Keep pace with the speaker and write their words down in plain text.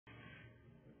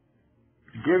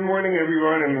Good morning,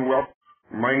 everyone, and welcome.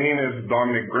 My name is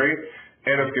Dominic Gray,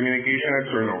 Head of Communication at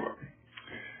Sernova.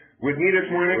 With me this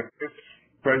morning is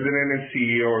President and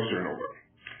CEO of Sernova.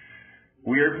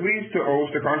 We are pleased to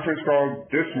host a conference call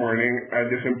this morning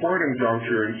at this important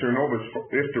juncture in Sernova's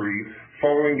history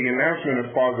following the announcement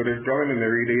of positive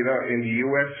preliminary data in the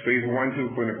U.S. Phase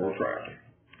 1/2 clinical trial.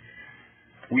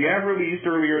 We have released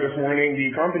earlier this morning the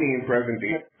accompanying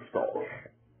presentation call.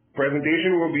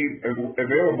 Presentation will be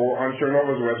available on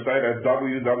Sernova's website at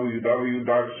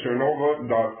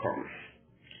www.sernova.com.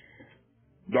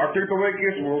 Dr.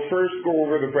 Talekis will first go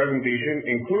over the presentation,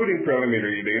 including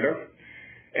preliminary data,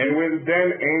 and will then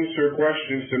answer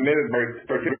questions submitted by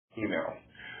particular email.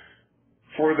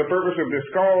 For the purpose of this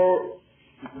call,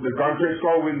 the conference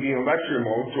call will be in lecture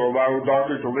mode to allow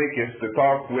Dr. Talekis to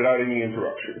talk without any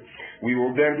interruption. We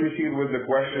will then proceed with the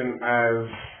question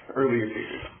as earlier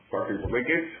stated. Dr.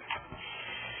 Talekis.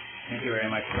 Thank you very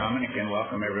much, Dominic, and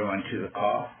welcome everyone to the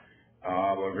call.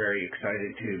 We're very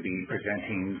excited to be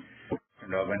presenting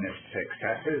Sernova and its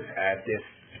successes at this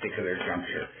particular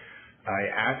juncture. I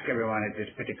ask everyone at this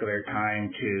particular time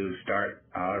to start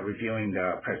reviewing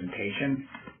the presentation,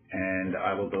 and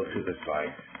I will go through the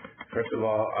slides. First of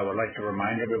all, I would like to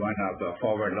remind everyone of the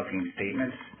forward-looking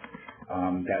statements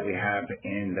that we have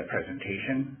in the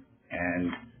presentation,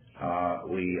 and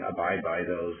we abide by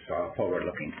those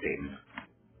forward-looking statements.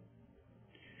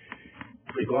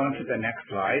 We go on to the next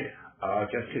slide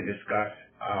just to discuss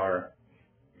our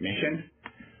mission.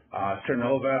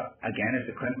 Sernova, again, is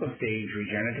a clinical stage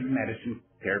regenerative medicine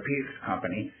therapeutics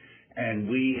company, and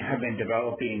we have been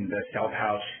developing the cell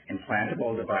pouch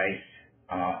implantable device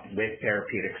with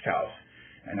therapeutic cells.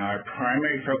 And our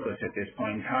primary focus at this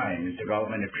point in time is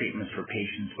development of treatments for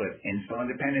patients with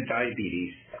insulin-dependent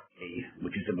diabetes,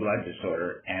 which is a blood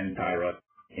disorder, and thyroid.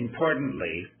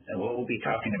 Importantly, and what we'll be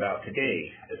talking about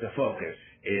today as a focus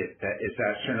is that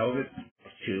Sernova's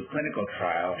clinical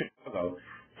trial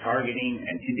targeting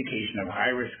an indication of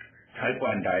high-risk type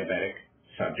 1 diabetic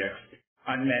subjects,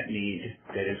 unmet need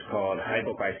that is called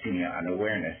hypoglycemia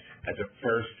unawareness as a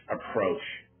first approach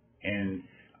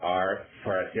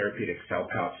for our therapeutic cell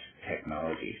pouch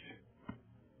technologies.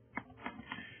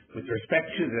 With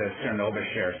respect to the Sernova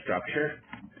share structure,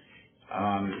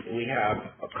 we have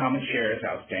common shares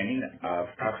outstanding of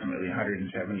approximately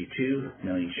 172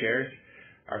 million shares.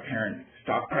 Our current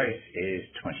stock price is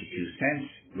 22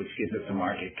 cents, which gives us a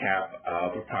market cap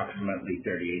of approximately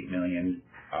 38 million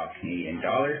Canadian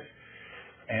dollars.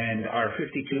 And our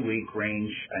 52-week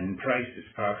range and price is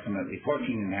approximately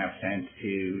 14.5 cents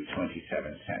to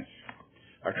 27 cents.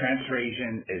 Our transfer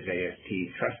agent is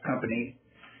AST Trust Company.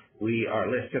 We are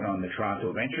listed on the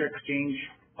Toronto Venture Exchange,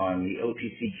 on the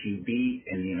OTCQB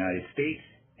in the United States,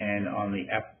 and on the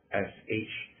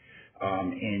FSH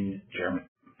in Germany.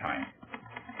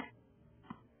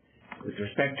 With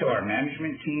respect to our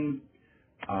management team,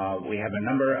 we have a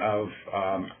number of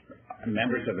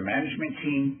members of the management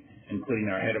team, including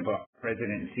our head of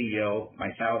president and CEO,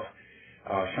 myself,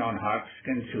 Sean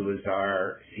Hoskins, who is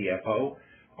our CFO.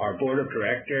 Our board of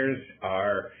directors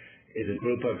is a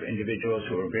group of individuals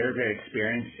who are very, very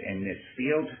experienced in this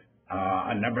field.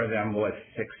 A number of them with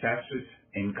successes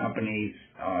in companies,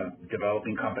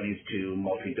 developing companies to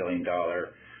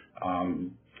multi-billion-dollar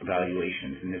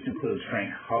valuations. And this includes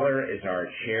Frank Huller is our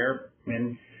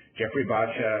chairman, Jeffrey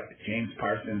Bacha, James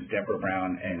Parsons, Deborah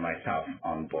Brown, and myself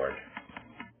on board.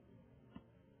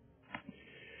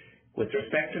 With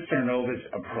respect to Sernova's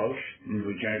approach in the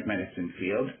regenerative medicine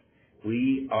field,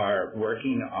 we are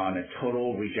working on a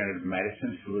total regenerative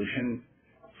medicine solution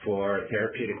for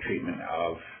therapeutic treatment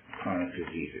of chronic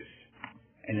diseases.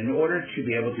 And in order to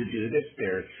be able to do this,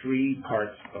 there are three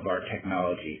parts of our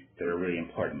technology that are really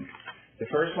important. The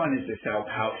first one is the cell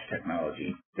pouch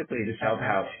technology. Typically, the cell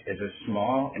pouch is a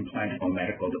small implantable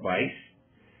medical device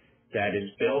that is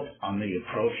built on the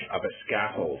approach of a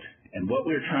scaffold. And what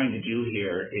we're trying to do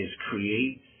here is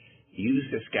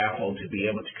use the scaffold to be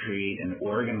able to create an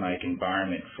organ-like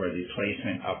environment for the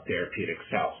placement of therapeutic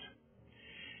cells.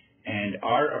 And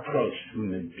our approach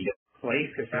is to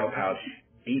place the cell pouch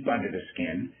deep under the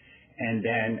skin and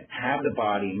then have the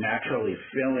body naturally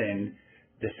fill in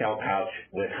the cell pouch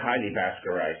with highly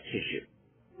vascularized tissue.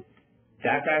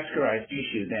 That vascularized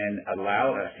tissue then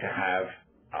allows us to have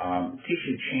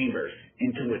tissue chambers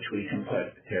into which we can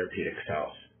put therapeutic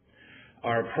cells.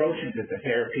 Our approach is that the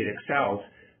therapeutic cells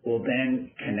will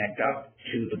then connect up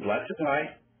to the blood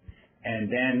supply,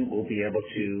 and then we'll be able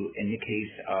to, in the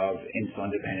case of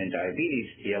insulin-dependent diabetes,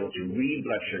 be able to read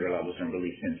blood sugar levels and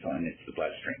release insulin into the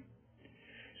bloodstream.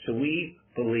 So we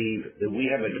believe that we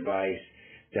have a device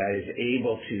that is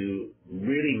able to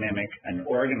really mimic an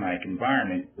organ-like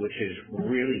environment, which is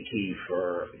really key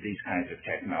for these kinds of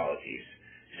technologies.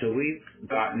 So we've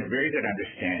gotten a very good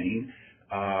understanding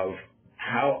of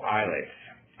how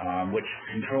islets, which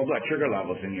control blood sugar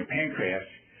levels in your pancreas,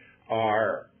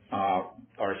 are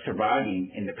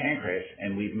surviving in the pancreas,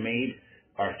 and we've made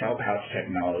our cell pouch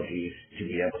technologies to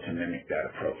be able to mimic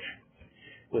that approach.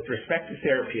 With respect to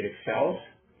therapeutic cells,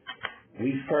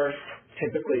 we first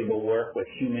typically will work with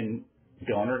human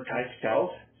donor type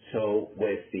cells. So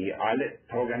with the islet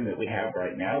program that we have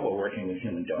right now, we're working with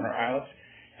human donor islets.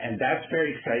 And that's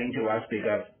very exciting to us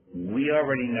because we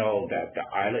already know that the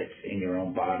islets in your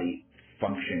own body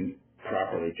function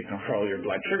properly to control your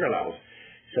blood sugar levels.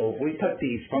 So if we put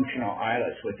these functional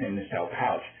islets within the cell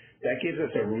pouch, that gives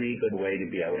us a really good way to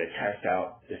be able to test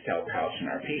out the cell pouch in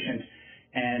our patients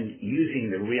and using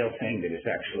the real thing that is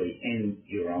actually in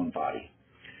your own body.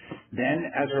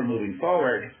 Then as we're moving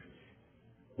forward,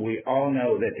 we all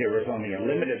know that there is only a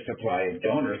limited supply of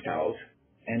donor cells,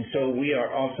 and so we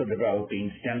are also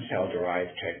developing stem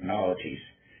cell-derived technologies.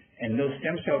 And those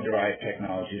stem cell-derived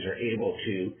technologies are able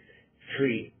to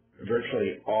treat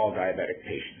virtually all diabetic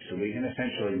patients. So we can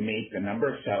essentially make the number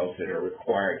of cells that are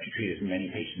required to treat as many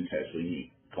patients as we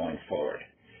need going forward.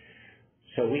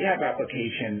 So we have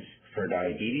applications for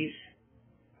diabetes,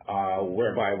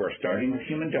 whereby we're starting with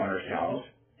human donor cells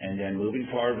and then moving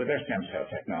forward with our stem cell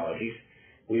technologies.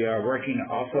 We are working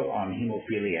also on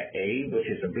hemophilia A, which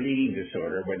is a bleeding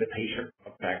disorder where the patient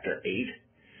has factor 8.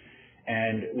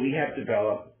 And we have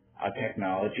developed a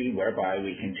technology whereby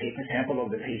we can take a sample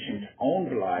of the patient's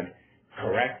own blood,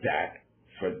 correct that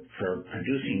for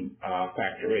producing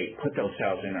factor 8, put those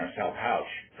cells in our cell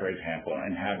pouch, for example,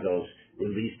 and have those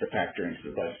release the factor into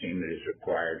the bloodstream that is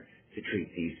required to treat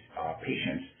these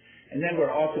patients. And then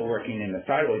we're also working in the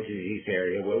thyroid disease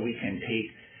area where we can take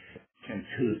patients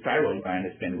whose thyroid gland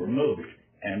has been removed,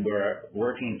 and we're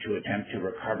working to attempt to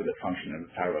recover the function of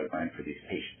the thyroid gland for these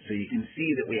patients. So you can see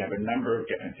that we have a number of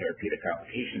different therapeutic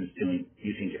applications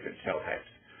using different cell types.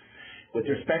 With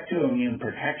respect to immune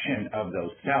protection of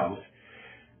those cells,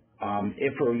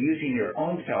 if we're using your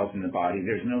own cells in the body,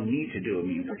 there's no need to do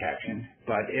immune protection.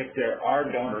 But if there are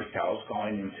donor cells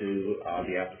going into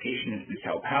the application into the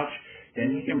cell pouch,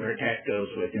 then you can protect those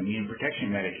with immune protection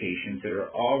medications that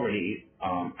are already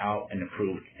out and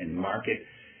approved in the market.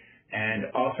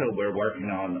 And also we're working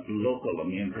on local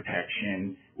immune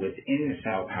protection within the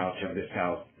cell pouch of the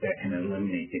cells that can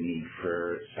eliminate the need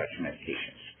for such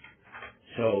medications.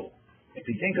 So if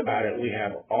you think about it, we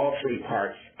have all three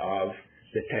parts of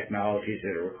the technologies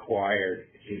that are required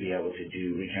to be able to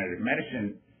do regenerative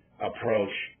medicine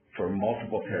approach for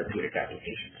multiple therapeutic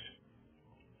applications.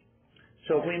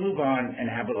 So if we move on and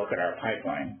have a look at our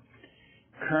pipeline,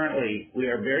 currently we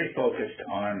are very focused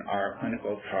on our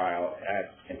clinical trial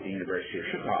at the University of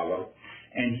Chicago,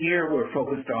 and here we're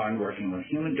focused on working with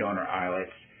human donor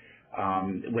islets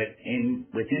within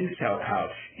the cell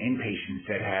pouch in patients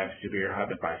that have severe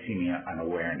hypoglycemia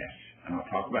unawareness. And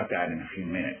I'll talk about that in a few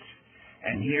minutes.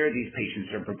 And here these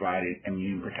patients are provided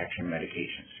immune protection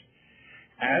medications.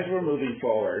 As we're moving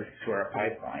forward to our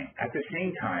pipeline, at the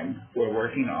same time, we're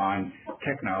working on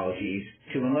technologies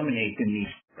to eliminate the need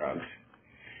for drugs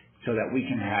so that we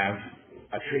can have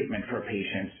a treatment for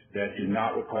patients that do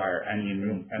not require any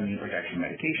immune protection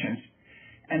medications.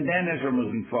 And then as we're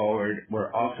moving forward,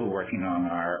 we're also working on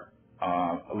our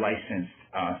licensed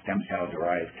stem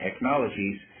cell-derived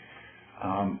technologies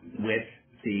with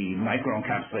the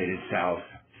microencapsulated cells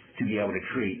to be able to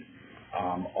treat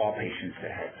all patients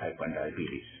that have type 1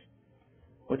 diabetes.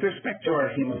 With respect to our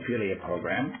hemophilia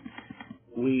program,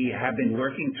 we have been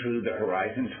working through the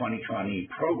Horizon 2020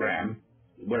 program,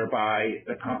 whereby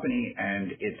the company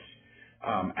and its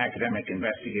academic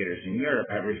investigators in Europe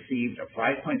have received a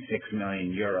 5.6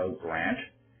 million euro grant,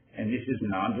 and this is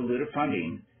non-dilutive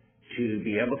funding to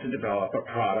be able to develop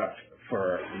a product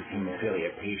for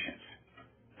hemophilia patients.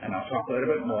 And I'll talk a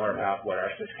little bit more about what our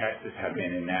successes have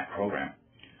been in that program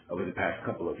over the past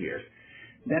couple of years.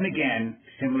 Then again,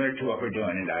 similar to what we're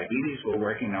doing in diabetes, we're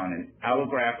working on an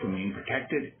allograft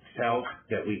immune-protected cell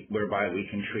whereby we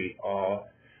can treat all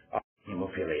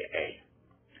hemophilia A.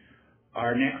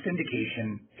 Our next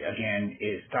indication, again,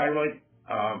 is thyroid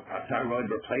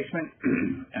replacement,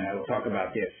 and I will talk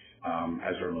about this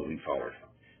as we're moving forward.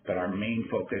 But our main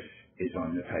focus is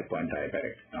on the type 1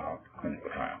 diabetic clinical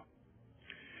trial.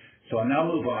 So I'll now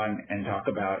move on and talk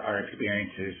about our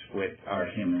experiences with our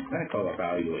human clinical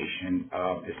evaluation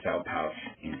of the cell pouch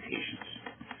in patients.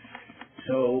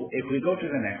 So if we go to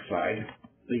the next slide,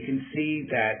 we can see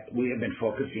that we have been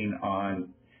focusing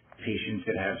on patients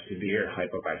that have severe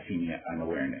hypoglycemia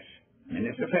unawareness. And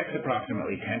this affects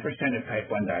approximately 10% of type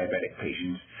 1 diabetic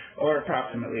patients, or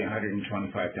approximately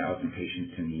 125,000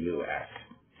 patients in the U.S.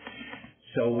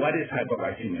 So what is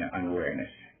hypoglycemia unawareness?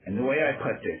 And the way I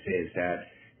put this is that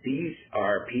these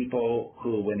are people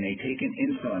who, when they take an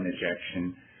insulin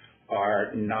injection,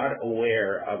 are not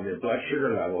aware of their blood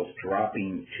sugar levels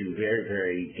dropping to very,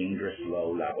 very dangerous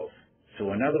low levels.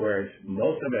 So in other words,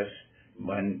 most of us,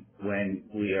 when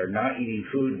we are not eating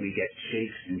food, we get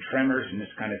shakes and tremors and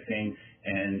this kind of thing,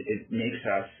 and it makes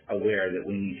us aware that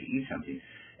we need to eat something.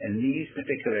 And these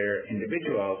particular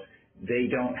individuals, they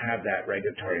don't have that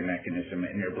regulatory mechanism,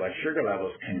 and their blood sugar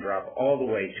levels can drop all the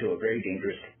way to a very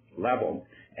dangerous level,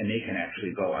 and they can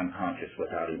actually go unconscious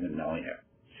without even knowing it.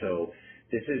 So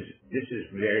this is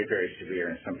very, very severe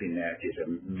and something that is a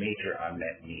major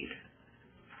unmet need.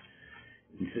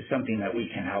 This is something that we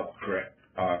can help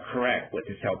correct with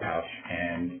the cell pouch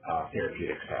and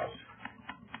therapeutic cells.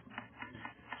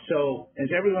 So, as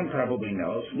everyone probably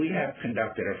knows, we have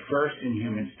conducted a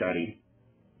first-in-human study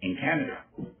in Canada.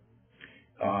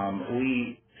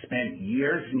 We spent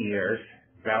years and years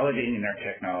validating our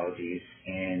technologies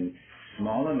in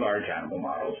small and large animal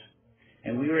models,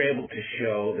 and we were able to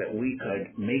show that we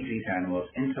could make these animals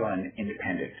insulin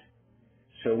independent.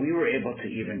 So we were able to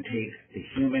even take the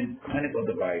human clinical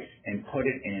device and put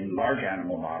it in large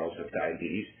animal models of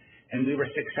diabetes, and we were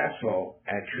successful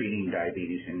at treating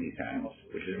diabetes in these animals,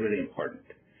 which is really important.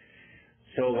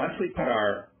 So once we put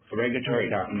our regulatory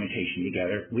documentation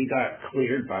together, we got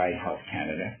cleared by Health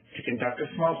Canada to conduct a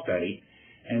small study,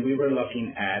 and we were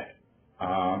looking at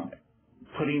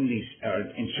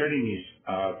inserting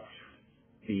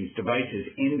these devices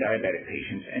in diabetic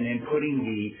patients, and then putting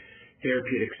the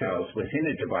therapeutic cells within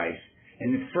the device.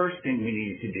 And the first thing we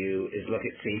needed to do is look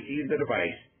at safety of the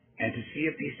device and to see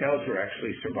if these cells were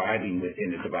actually surviving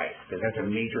within the device, because that's a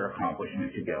major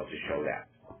accomplishment to be able to show that.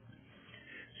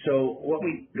 So what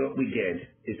we did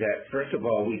is that, first of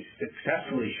all, we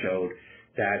successfully showed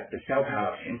that the cell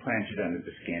pouch implanted under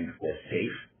the skin was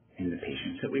safe in the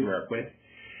patients that we work with.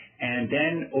 And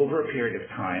then over a period of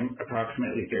time,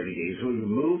 approximately 30 days, we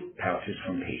removed pouches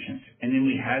from patients, and then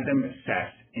we had them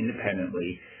assessed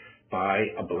independently by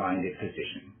a blinded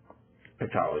physician,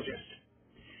 pathologist.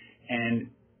 And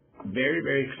very,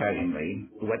 very excitingly,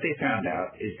 what they found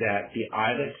out is that the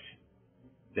islets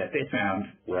that they found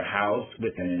were housed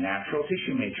within a natural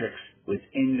tissue matrix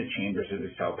within the chambers of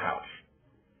the cell pouch.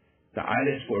 The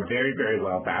islets were very, very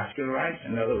well vascularized.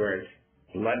 In other words,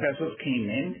 blood vessels came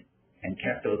in and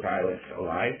kept those islets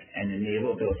alive and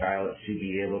enabled those islets to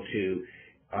be able to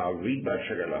read blood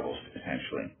sugar levels,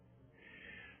 essentially.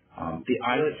 The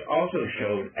islets also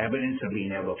showed evidence of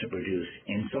being able to produce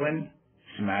insulin,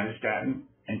 somatostatin,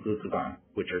 and glucagon,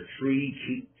 which are three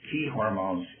key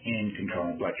hormones in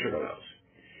controlling blood sugar levels.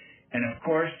 And of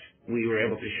course, we were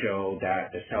able to show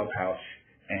that the cell pouch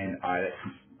and islet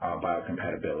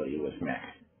biocompatibility was met.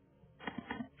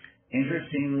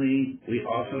 Interestingly, we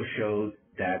also showed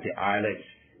that the islets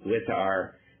with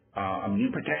our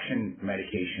immune protection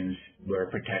medications were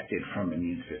protected from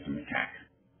immune system attack.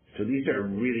 So these are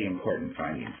really important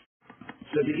findings.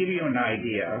 So to give you an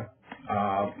idea,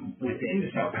 within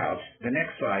the cell pouch, the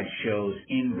next slide shows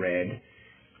in red,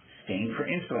 stained for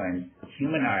insulin,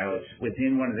 human islets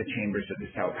within one of the chambers of the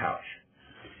cell pouch.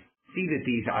 See that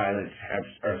these islets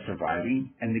are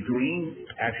surviving, and the green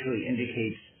actually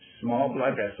indicates small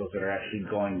blood vessels that are actually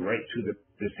going right to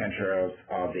the center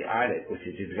of the islet, which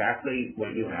is exactly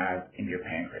what you have in your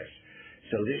pancreas.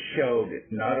 So this showed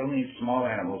not only in small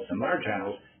animals and large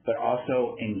animals, but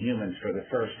also in humans for the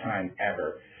first time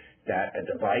ever, that a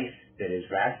device that is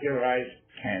vascularized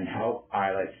can help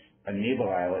islets, enable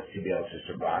islets to be able to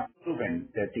survive. Proven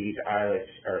that these islets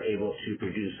are able to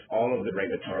produce all of the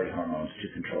regulatory hormones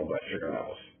to control blood sugar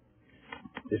levels.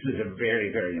 This is a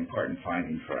very, very important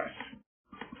finding for us.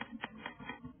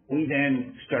 We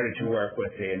then started to work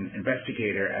with an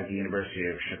investigator at the University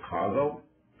of Chicago,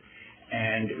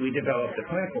 and we developed a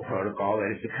clinical protocol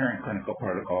that is the current clinical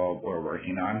protocol we're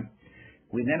working on.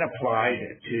 We then applied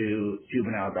to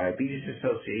Juvenile Diabetes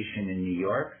Association in New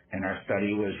York, and our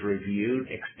study was reviewed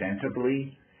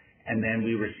extensively, and then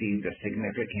we received a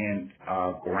significant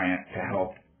grant to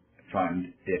help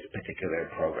fund this particular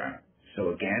program.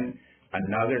 So again,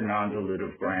 another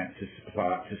non-dilutive grant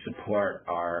to support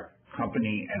our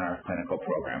company and our clinical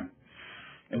program.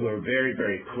 And we're very,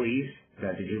 very pleased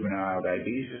that the Juvenile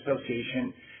Diabetes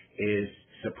Association is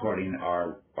supporting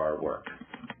our work.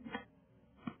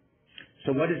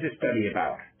 So what is this study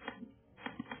about?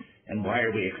 And why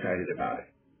are we excited about it?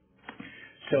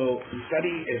 So the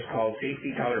study is called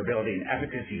Safety, Tolerability, and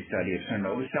Efficacy Study of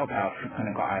Sernova Cell Pouch for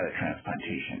Clinical Islet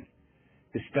Transplantation.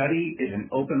 The study is an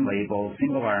open-label,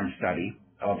 single-arm study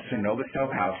of Sernova cell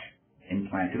pouch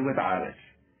implanted with islets.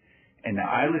 And the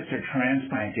islets are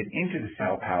transplanted into the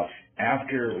cell pouch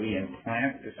after we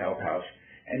implant the cell pouch,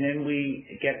 and then we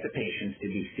get the patients to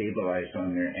be stabilized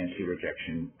on their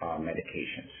anti-rejection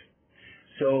medications.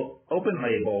 So open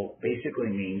label basically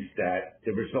means that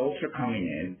the results are coming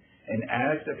in, and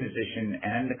as the physician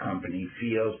and the company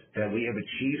feels that we have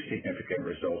achieved significant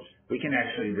results, we can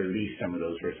actually release some of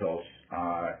those results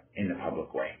in the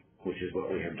public way, which is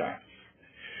what we have done.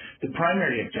 The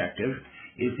primary objective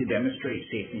is to demonstrate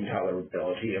safety and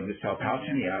tolerability of the cell pouch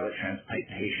and the islet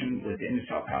transplantation within the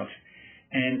cell pouch.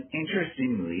 And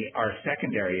interestingly, our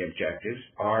secondary objectives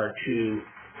are to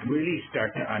really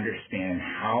start to understand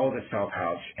how the cell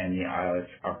pouch and the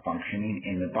islets are functioning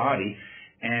in the body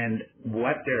and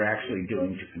what they're actually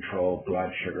doing to control blood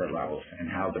sugar levels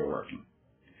and how they're working.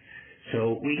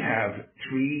 So we have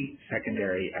three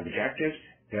secondary objectives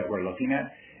that we're looking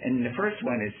at. And the first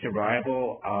one is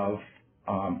survival of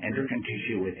endocrine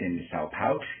tissue within the cell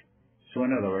pouch. So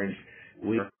in other words,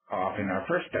 we were off in our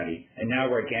first study, and now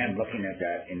we're again looking at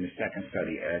that in the second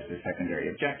study as the secondary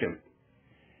objective.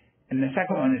 And the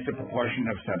second one is the proportion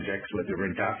of subjects with a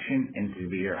reduction in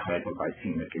severe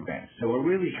hypoglycemic events. So we're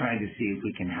really trying to see if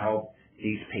we can help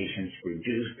these patients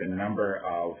reduce the number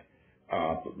of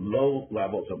low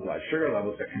levels of blood sugar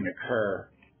levels that can occur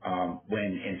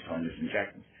when insulin is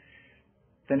injected.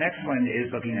 The next one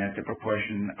is looking at the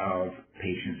proportion of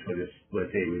patients with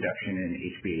a reduction in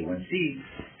HbA1c,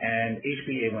 and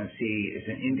HbA1c is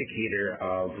an indicator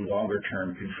of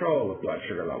longer-term control of blood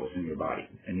sugar levels in your body,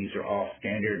 and these are all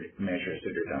standard measures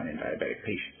that are done in diabetic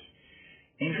patients.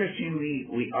 Interestingly,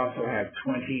 we also have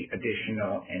 20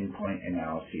 additional endpoint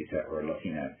analyses that we're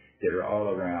looking at that are all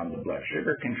around the blood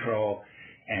sugar control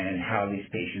and how these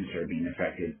patients are being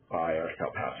affected by our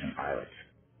cell pouch and islets.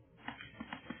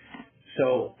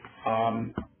 So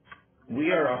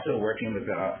we are also working with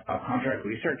a contract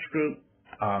research group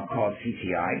called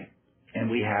CTI,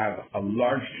 and we have a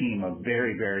large team of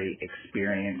very, very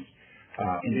experienced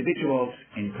individuals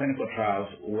in clinical trials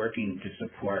working to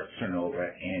support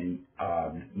Sernova in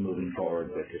moving forward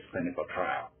with this clinical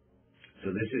trial.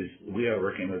 So we are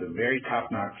working with a very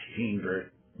top-notch team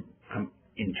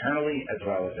internally as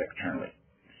well as externally.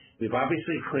 We've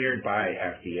obviously cleared by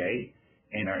FDA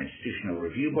and our institutional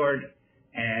review board.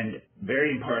 And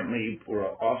very importantly,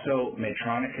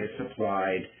 Medtronic has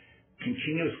supplied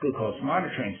continuous glucose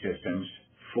monitoring systems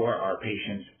for our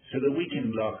patients so that we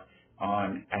can look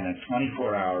on a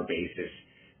 24-hour basis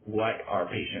what our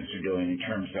patients are doing in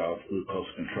terms of glucose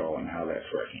control and how that's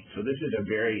working. So this is a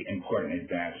very important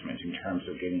advancement in terms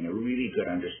of getting a really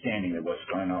good understanding of what's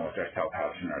going on with our cell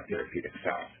pouch and our therapeutic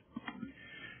cells.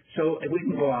 So if we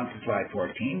can go on to slide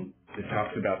 14, this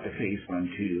talks about the phase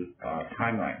 1-2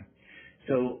 timeline.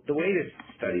 So the way this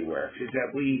study works is that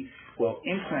we will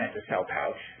implant the cell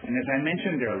pouch, and as I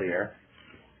mentioned earlier,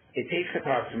 it takes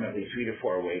approximately 3 to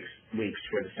 4 weeks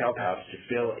for the cell pouch to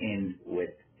fill in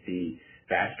with the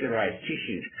vascularized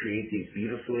tissue to create these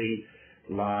beautifully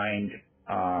lined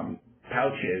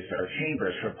pouches or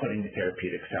chambers for putting the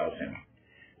therapeutic cells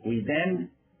in. We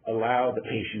then allow the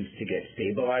patients to get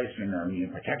stabilized in their immune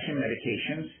protection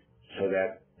medications so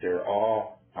that they're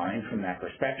all fine from that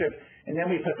perspective, and then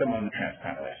we put them on the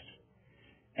transplant list.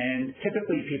 And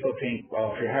typically people think,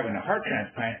 well, if you're having a heart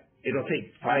transplant, it'll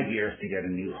take 5 years to get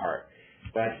a new heart.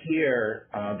 But here,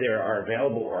 there are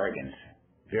available organs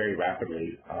very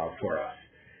rapidly for us.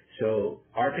 So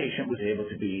our patient was able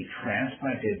to be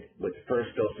transplanted with the first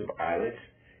dose of islets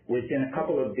within a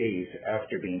couple of days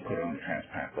after being put on the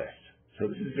transplant list. So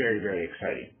this is very, very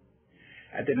exciting.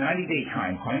 At the 90-day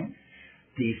time point,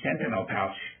 the sentinel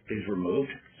pouch is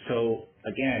removed. So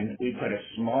again, we put a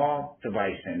small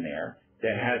device in there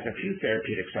that has a few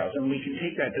therapeutic cells, and we can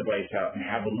take that device out and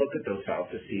have a look at those cells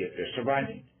to see if they're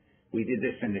surviving. We did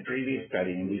this in the previous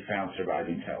study, and we found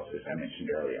surviving cells, as I mentioned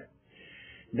earlier.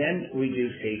 Then we do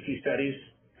safety studies,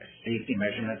 safety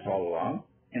measurements all along,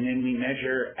 and then we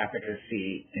measure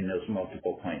efficacy in those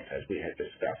multiple points, as we had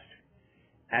discussed.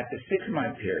 At the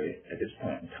 6-month period, at this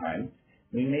point in time,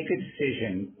 we make a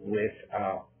decision with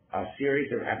a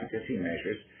series of efficacy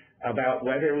measures about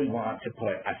whether we want to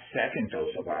put a second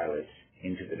dose of islets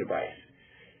into the device.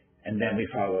 And then we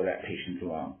follow that patient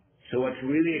along. So what's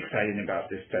really exciting about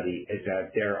this study is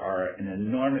that there are an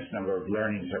enormous number of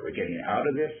learnings that we're getting out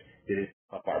of this that is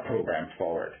up our program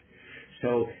forward.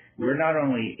 So we're not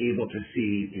only able to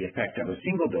see the effect of a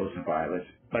single dose of islets,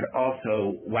 but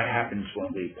also what happens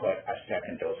when we put a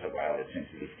second dose of islets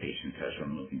into these patients as we're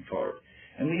moving forward.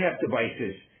 And we have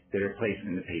devices that are placed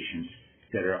in the patients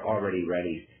that are already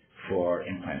ready for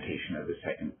implantation of the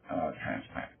second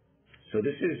transplant. So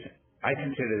I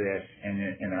consider this,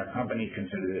 and our company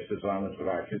consider this, as long as with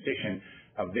our physician,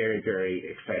 a very, very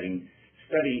exciting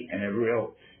study and a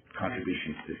real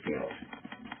contribution to the field.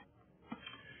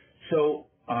 So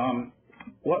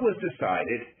what was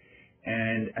decided,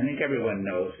 and I think everyone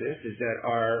knows this, is that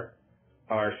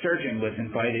our surgeon was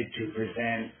invited to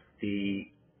present the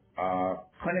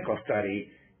clinical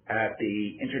study at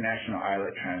the International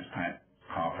Islet Transplant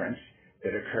Conference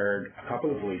that occurred a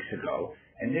couple of weeks ago,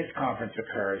 and this conference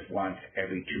occurs once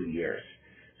every 2 years.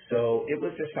 So it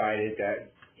was decided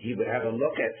that he would have a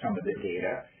look at some of the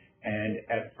data, and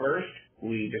at first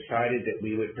we decided that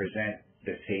we would present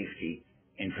the safety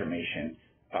information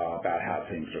about how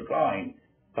things were going,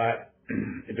 but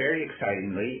very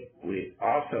excitingly, we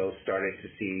also started to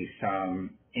see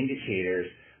some indicators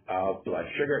of blood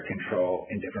sugar control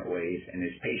in different ways in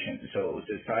his patients. So it was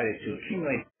decided to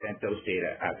accumulate those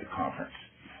data at the conference.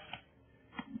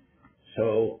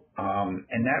 So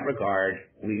in that regard,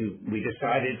 we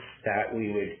decided that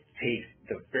we would take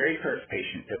the very first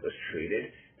patient that was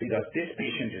treated, because this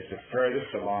patient is the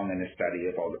furthest along in the study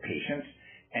of all the patients,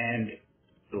 and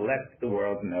let the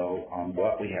world know on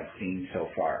what we have seen so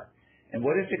far. And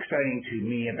what is exciting to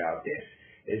me about this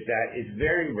is that it's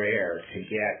very rare to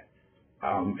get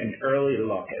an early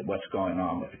look at what's going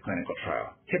on with the clinical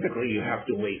trial. Typically, you have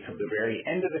to wait till the very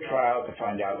end of the trial to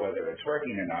find out whether it's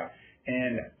working or not.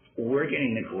 And we're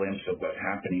getting a glimpse of what's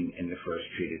happening in the first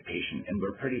treated patient, and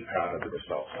we're pretty proud of the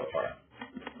results so far.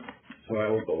 So I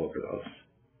will go over those.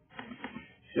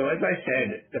 So as I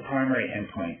said, the primary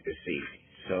endpoint is safety.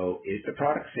 So is the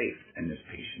product safe in this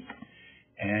patient?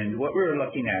 And what we're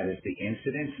looking at is the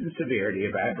incidence and severity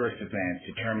of adverse events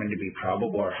determined to be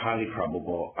probable or highly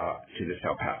probable to the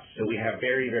cell pouch. So we have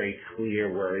very, very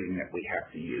clear wording that we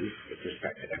have to use with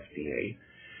respect to FDA.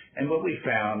 And what we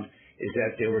found is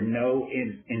that there were no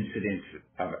incidents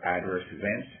of adverse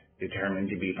events determined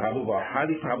to be probable or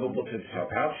highly probable to the cell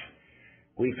pouch.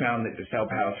 We found that the cell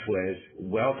pouch was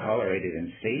well tolerated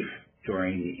and safe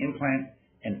during the implant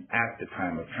and at the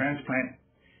time of transplant.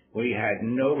 We had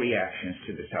no reactions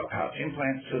to the cell pouch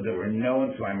implant, so there were no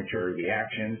inflammatory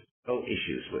reactions, no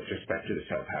issues with respect to the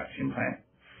cell pouch implant.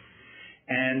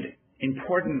 And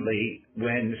importantly,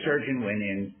 when the surgeon went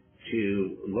in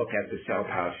to look at the cell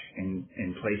pouch in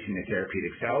placing the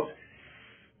therapeutic cells,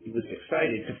 he was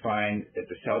excited to find that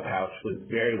the cell pouch was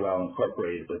very well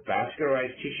incorporated with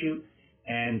vascularized tissue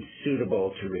and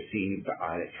suitable to receive the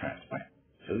islet transplant.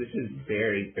 So this is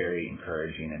very, very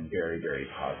encouraging and very, very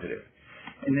positive.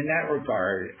 And in that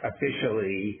regard,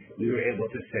 officially, we were able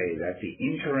to say that the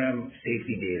interim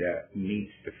safety data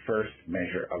meets the first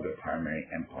measure of the primary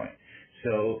endpoint.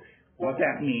 So what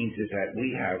that means is that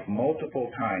we have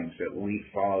multiple times that we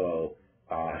follow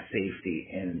safety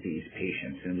in these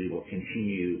patients, and we will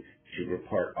continue to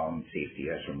report on safety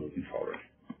as we're moving forward.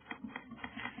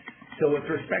 So with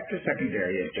respect to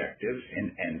secondary objectives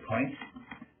and endpoints,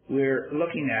 we're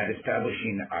looking at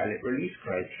establishing the islet release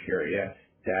criteria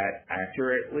that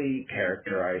accurately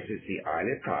characterizes the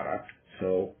islet product.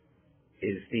 So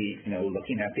is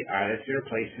looking at the islets that are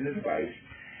placed in the device,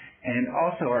 and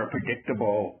also are predictive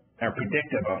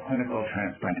of clinical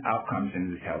transplant outcomes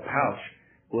in the cell pouch,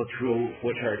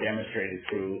 which are demonstrated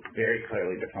through very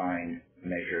clearly defined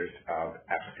measures of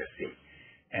efficacy.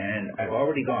 And I've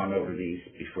already gone over these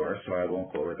before, so I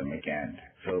won't go over them again.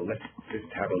 So let's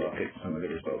just have a look at some of the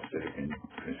results that have been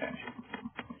presented.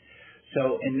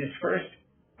 So in this first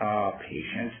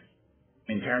patient,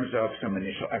 in terms of some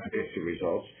initial efficacy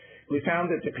results, we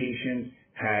found that the patient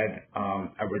had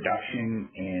a reduction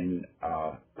in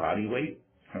body weight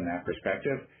from that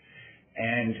perspective.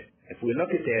 And if we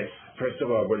look at this, first of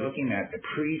all, we're looking at the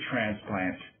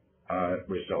pre-transplant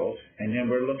results, and then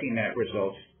we're looking at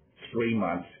results 3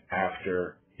 months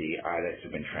after the islets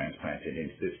have been transplanted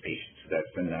into this patient. So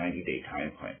that's the 90-day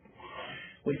time point.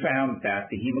 We found that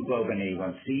the hemoglobin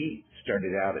A1C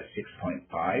started out at 6.5,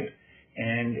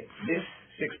 and this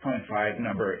 6.5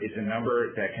 number is a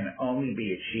number that can only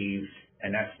be achieved,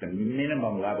 and that's the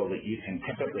minimum level that you can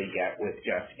typically get with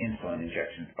just insulin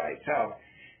injections by itself.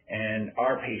 And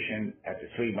our patient at the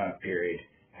 3-month period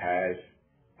has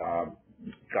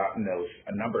gotten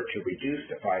a number to reduce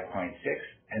to 5.6,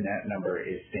 and that number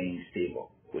is staying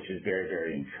stable, which is very,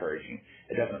 very encouraging.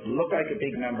 It doesn't look like a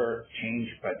big number change,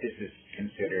 but this is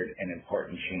considered an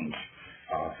important change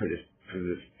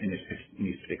in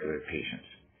these particular patients.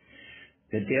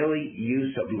 The daily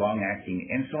use of long-acting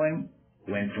insulin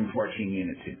went from 14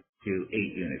 units to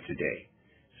 8 units a day.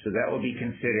 So that will be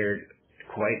considered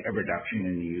quite a reduction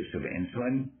in the use of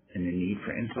insulin and the need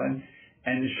for insulin.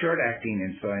 And the short-acting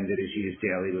insulin that is used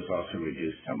daily was also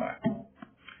reduced somewhat.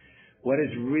 What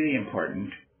is really important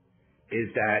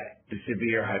is that the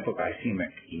severe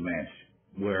hypoglycemic events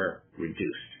were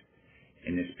reduced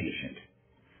in this patient.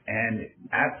 And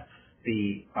at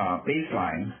the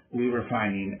baseline, we were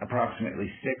finding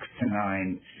approximately 6 to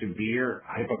 9 severe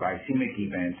hypoglycemic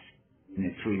events in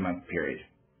a 3-month period.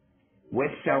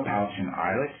 With cell pouch and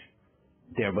islets,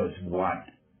 there was 1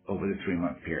 over the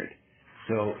 3-month period.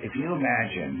 So if you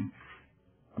imagine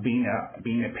being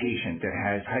a patient that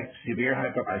has severe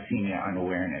hypoglycemia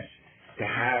unawareness, to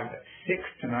have 6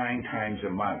 to 9 times a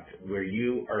month where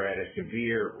you are at a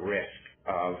severe risk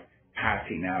of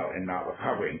passing out and not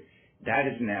recovering, that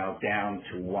is now down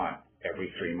to 1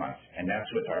 every 3 months. And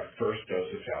that's with our first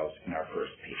dose of cells in our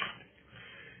first patient.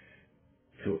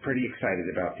 So we're pretty excited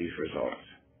about these results.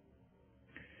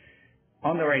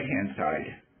 On the right-hand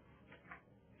side,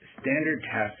 standard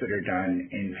tests that are done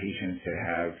in patients that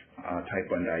have type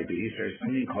 1 diabetes, there's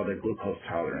something called a glucose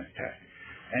tolerance test.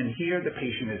 And here the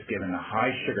patient is given a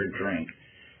high sugar drink,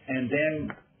 and then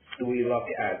we look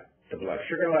at the blood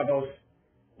sugar levels,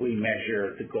 we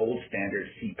measure the gold standard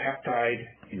C-peptide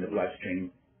in the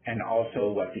bloodstream, and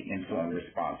also what the insulin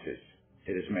response is.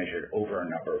 It is measured over a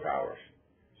number of hours.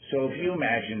 So if you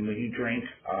imagine when you drink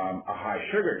a high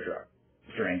sugar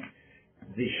drink,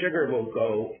 the sugar will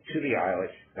go to the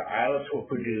islets. The islets will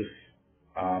produce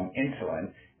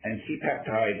insulin, and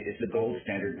C-peptide is the gold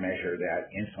standard measure that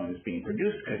insulin is being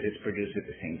produced because it's produced at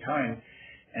the same time.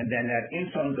 And then that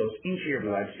insulin goes into your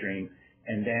bloodstream,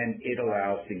 and then it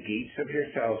allows the gates of your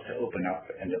cells to open up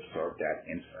and absorb that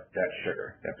insulin,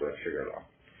 that blood sugar level.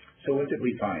 So what did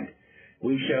we find?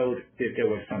 We showed that there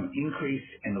was some increase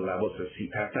in the levels of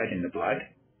C-peptide in the blood.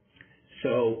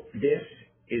 So this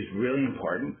is really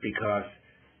important because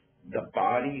the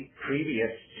body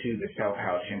previous to the cell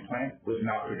pouch implant was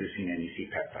not producing any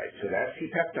C-peptide. So that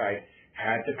C-peptide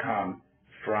had to come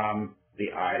from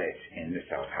the islets in the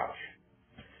cell pouch.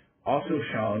 Also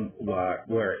shown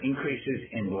were increases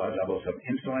in blood levels of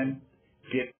insulin,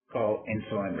 typical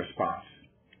insulin response.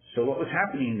 So what was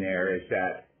happening there is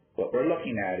that what we're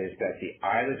looking at is that the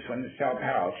islets from the cell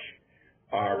pouch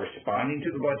are responding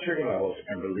to the blood sugar levels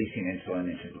and releasing insulin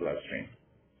into the bloodstream.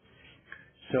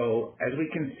 So as we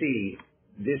can see,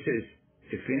 this is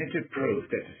definitive proof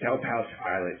that the cell pouch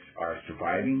islets are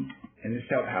surviving in the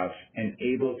cell pouch and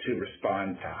able to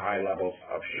respond to high levels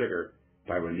of sugar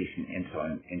by releasing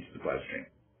insulin into the bloodstream.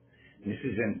 This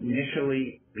is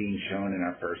initially being shown in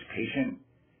our first patient,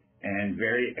 and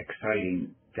very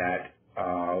exciting that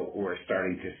we're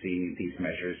starting to see these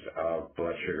measures of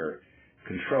blood sugar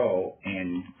control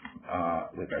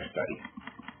with our study.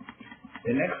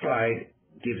 The next slide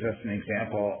gives us an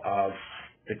example of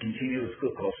the continuous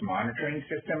glucose monitoring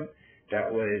system that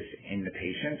was in the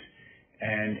patient.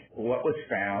 And what was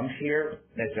found here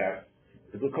is that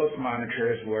the glucose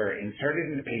monitors were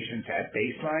inserted in the patients at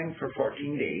baseline for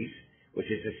 14 days, which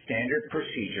is a standard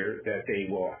procedure that they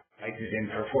will place it in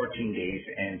for 14 days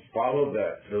and follow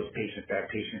that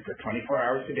patient for 24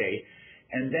 hours a day.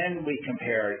 And then we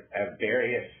compared at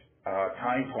various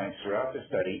time points throughout the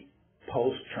study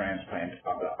post-transplant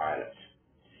of the islets.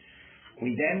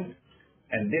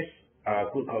 This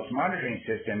glucose monitoring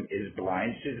system is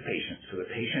blind to the patient, so the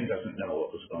patient doesn't know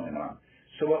what was going on.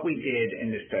 So what we did in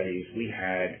the studies, we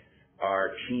had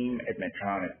our team at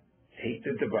Medtronic take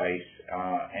the device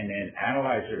and then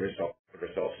analyze the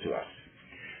results to us.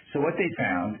 So what they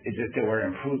found is that there were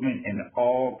improvement in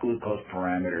all glucose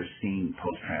parameters seen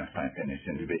post-transplant in this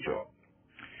individual.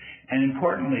 And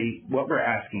importantly, what we're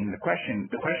asking, the question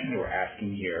that we're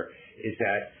asking here is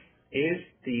that, is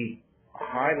the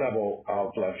high level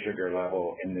of blood sugar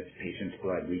level in this patient's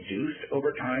blood reduced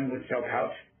over time with cell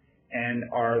pouch? And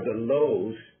are the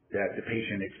lows that the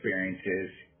patient experiences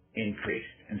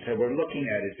increased? And so we're looking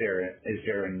at, is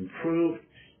there an improved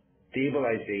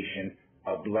stabilization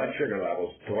of blood sugar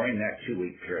levels during that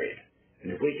 2-week period?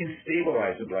 And if we can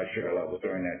stabilize the blood sugar levels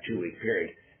during that 2-week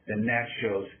period, then that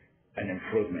shows an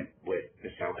improvement with the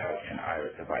cell pouch and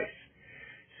iris device.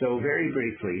 So very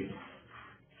briefly,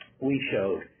 we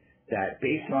showed that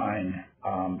baseline,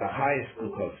 the highest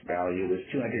glucose value was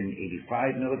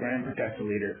 285 milligram per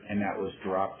deciliter, and that was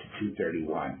dropped to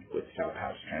 231 with cell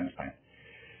pouch transplant.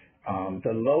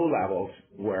 The low levels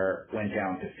went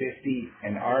down to 50,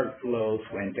 and our lows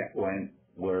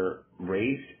were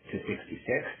raised to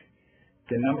 66.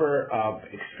 The number of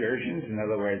excursions, in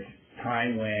other words,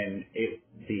 time when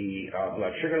the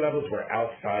blood sugar levels were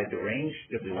outside the range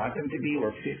that we want them to be,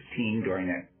 were 15 during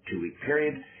that 2-week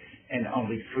period, and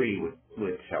only 3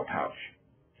 with cell pouch.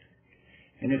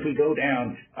 And if we go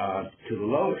down to the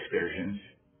low excursions,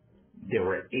 There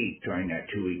were 8 during that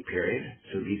 2-week period,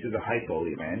 so these are the hypo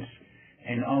events,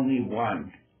 and only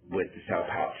 1 with the cell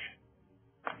pouch.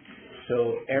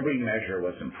 So every measure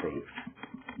was improved.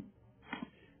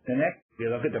 The next, if you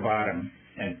look at the bottom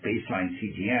at baseline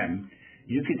CGM,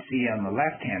 you can see on the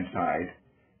left-hand side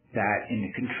that in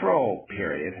the control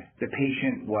period, the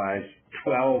patient was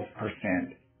 12%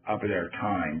 of their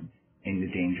time in the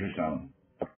danger zone.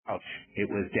 It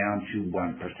was down to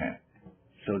 1%.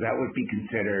 So that would be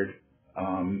considered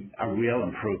a real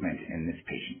improvement in this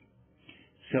patient.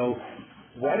 So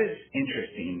what is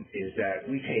interesting is that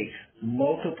we take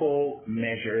multiple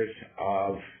measures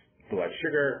of blood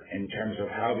sugar in terms of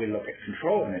how we look at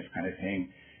control and this kind of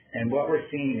thing, and what we're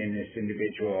seeing in this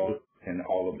individual in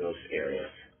all of those areas.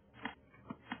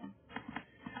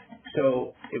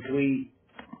 So if we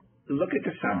look at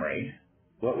the summary,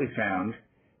 what we found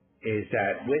is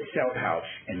that with cell pouch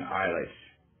and islets,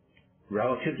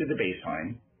 relative to the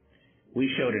baseline,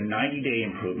 we showed a 90-day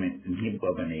improvement in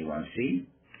hemoglobin A1C,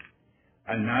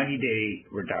 a 90-day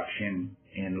reduction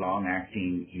in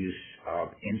long-acting use of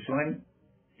insulin,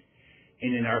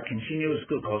 and in our continuous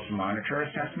glucose monitor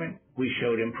assessment, we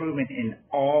showed improvement in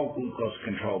all glucose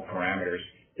control parameters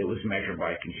that was measured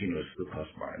by continuous glucose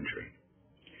monitoring.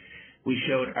 We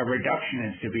showed a reduction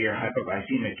in severe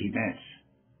hypoglycemic events.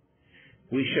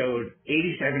 We showed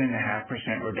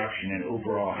 87.5% reduction in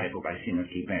overall hypoglycemic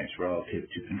events relative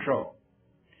to control.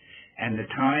 And the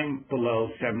time below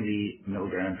 70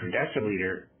 milligrams per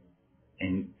deciliter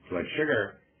in blood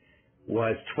sugar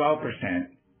was 12%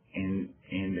 in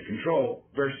the control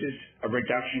versus a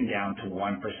reduction down to 1%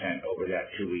 over that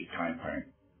 2-week time frame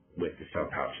with the cell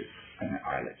pouches and the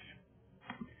islets.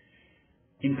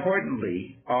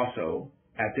 Importantly, also,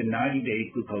 at the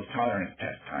 90-day glucose tolerance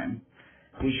test time,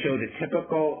 we showed a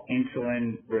typical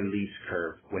insulin release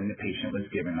curve when the patient was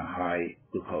given a high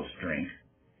glucose drink.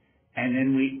 And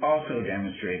then we also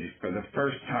demonstrated for the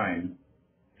first time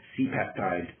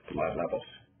C-peptide blood levels.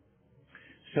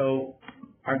 So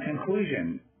our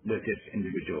conclusion with this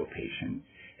individual patient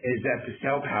is that the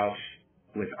cell pouch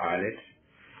with islets,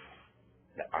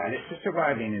 the islets are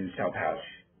surviving in the cell pouch.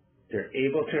 They're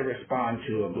able to respond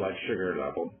to a blood sugar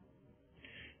level.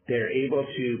 They're able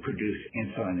to produce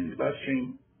insulin in the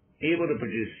bloodstream, able to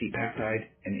produce C-peptide,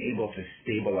 and able to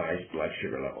stabilize blood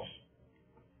sugar levels.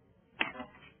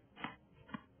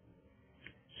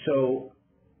 So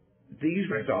these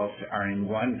results are in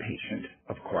one patient,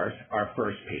 of course, our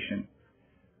first patient.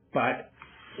 But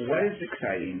what is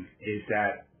exciting is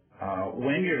that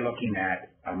when you're looking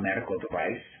at a medical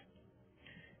device,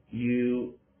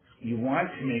 you want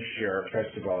to make sure,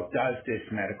 first of all, does this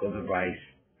medical device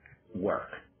work?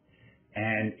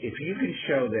 And if you can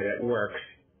show that it works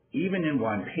even in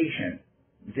one patient,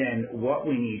 then what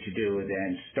we need to do is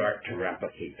then start to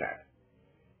replicate that.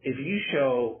 If you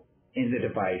show in the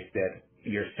device that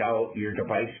your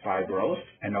device fibrosed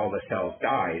and all the cells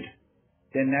died,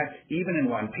 then that's, even in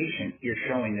one patient, you're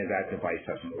showing that that device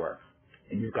doesn't work.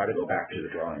 And you've got to go back to the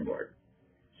drawing board.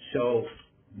 So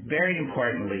very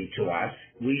importantly to us,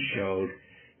 we showed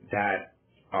that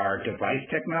our device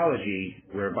technology,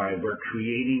 whereby we're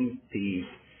creating these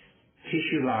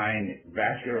tissue line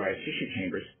vascularized tissue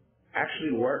chambers,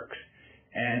 actually works,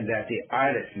 and that the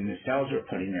islets and the cells we're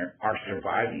putting there are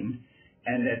surviving,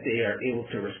 and that they are able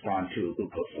to respond to a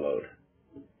glucose load.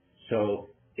 So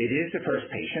it is the first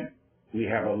patient. We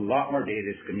have a lot more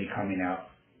data that's going to be coming out,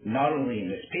 not only in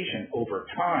this patient over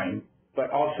time,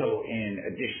 but also in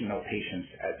additional patients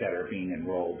that are being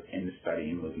enrolled in the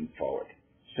study and moving forward.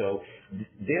 So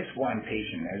this one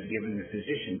patient has given the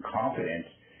physician confidence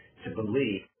to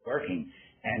believe working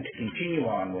and to continue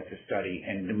on with the study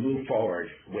and to move forward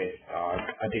with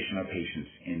additional patients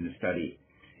in the study.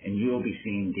 And you will be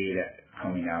seeing data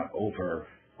coming out over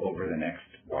the next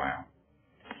while.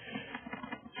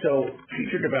 So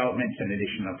future developments and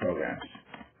additional programs.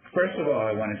 First of all,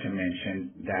 I wanted to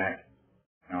mention that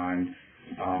on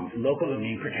local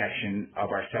immune protection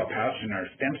of our cell pouch and our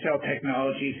stem cell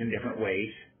technologies in different ways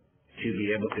to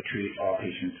be able to treat all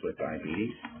patients with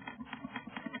diabetes.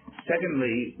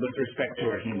 Secondly, with respect to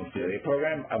our hemophilia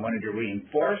program, I wanted to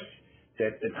reinforce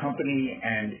that the company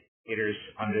and leaders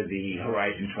under the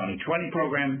Horizon 2020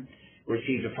 program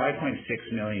received a 5.6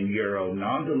 million euro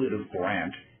non-dilutive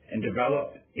grant and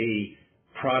developed a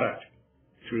product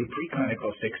through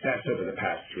preclinical success over the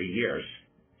past 3 years.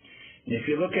 And if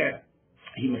you look at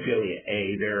hemophilia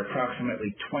A, there are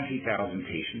approximately 20,000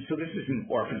 patients. So this is an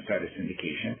orphan status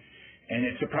indication, and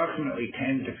it's approximately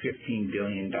 $10 to $15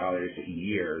 billion a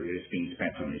year that is being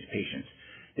spent on these patients.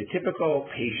 The typical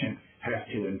patient has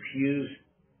to infuse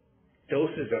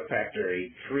doses of factor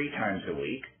VIII 3 times a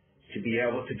week, to be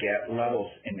able to get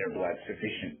levels in their blood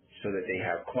sufficient so that they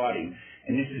have clotting,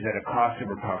 and this is at a cost of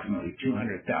approximately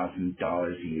 $200,000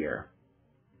 a year.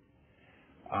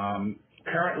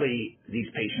 Currently, these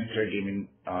patients are given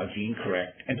gene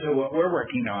correct, and so what we're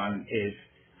working on is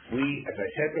as I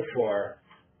said before,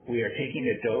 we are taking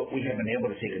a dose. We have been able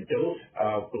to take a dose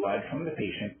of blood from the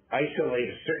patient, isolate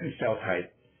a certain cell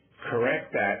type,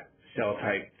 correct that cell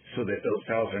type so that those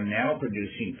cells are now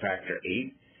producing factor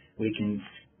VIII. We can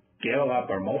scale up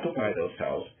or multiply those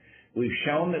cells. We've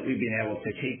shown that we've been able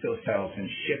to take those cells and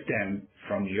ship them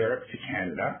from Europe to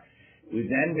Canada. We've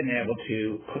then been able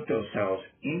to put those cells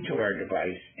into our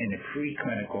device in a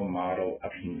preclinical model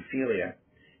of hemophilia.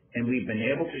 And we've been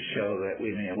able to show that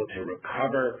we've been able to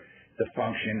recover the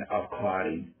function of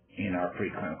clotting in our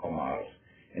preclinical models.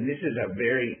 And this is a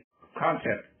very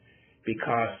concept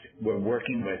because we're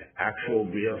working with actual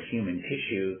real human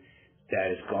tissue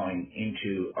that is going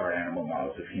into our animal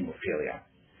models of hemophilia.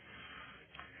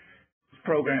 This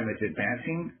program is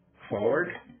advancing forward,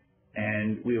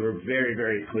 and we were very,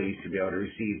 very pleased to be able to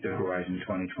receive the Horizon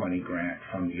 2020 grant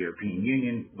from the European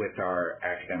Union with our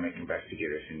academic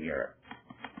investigators in Europe.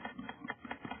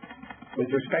 With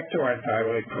respect to our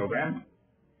thyroid program,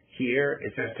 here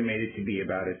it's estimated to be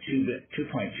about a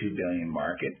 $2.2 billion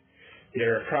market.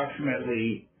 There are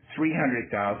approximately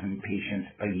 300,000 patients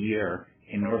a year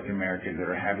in North America that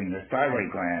are having their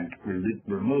thyroid gland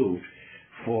removed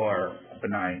for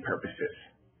benign purposes.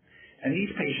 And these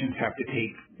patients have to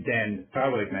take then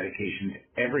thyroid medications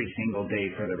every single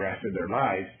day for the rest of their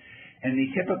lives, and they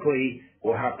typically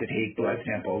will have to take blood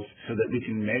samples so that we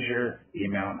can measure the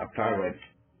amount of thyroid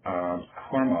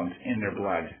hormones in their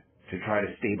blood to try to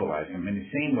stabilize them in the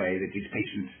same way that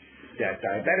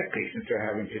diabetic patients are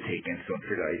having to take insulin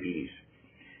for diabetes.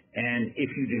 And if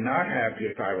you do not have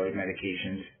your thyroid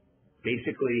medications,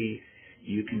 basically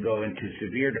you can go into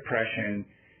severe depression,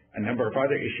 a number of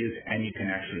other issues, and you can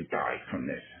actually die from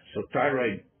this. So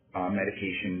thyroid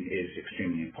medication is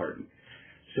extremely important.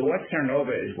 So what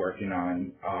Sernova is working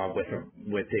on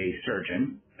with a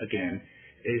surgeon, again,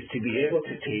 is to be able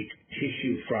to take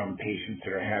tissue from patients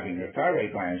that are having their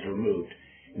thyroid glands removed.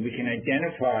 And we can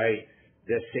identify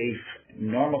the safe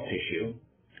normal tissue,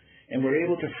 and we're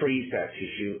able to freeze that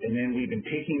tissue, and then we've been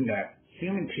taking that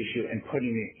human tissue and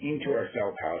putting it into our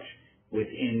cell pouch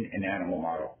within an animal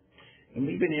model. And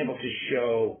we've been able to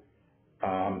show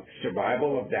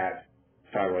survival of that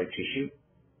thyroid tissue.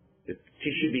 The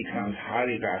tissue becomes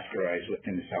highly vascularized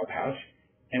within the cell pouch,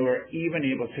 and we're even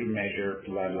able to measure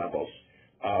blood levels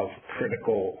of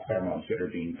critical hormones that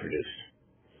are being produced.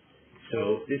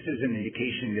 So this is an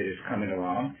indication that is coming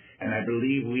along, and I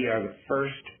believe we are the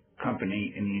first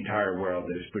company in the entire world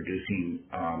that is producing,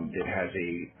 that has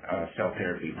a cell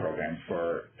therapy program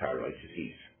for thyroid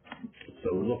disease.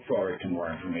 So we look forward to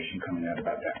more information coming out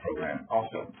about that program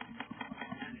also.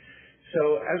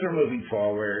 So as we're moving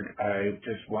forward, I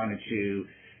just wanted to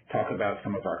talk about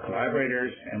some of our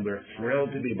collaborators, and we're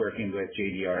thrilled to be working with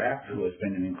JDRF, who has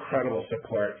been an incredible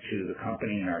support to the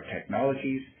company and our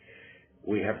technologies.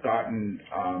 We have gotten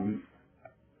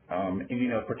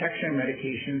immunoprotection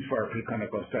medications for our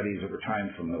preclinical studies over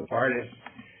time from Novartis.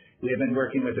 We have been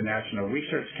working with the National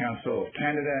Research Council of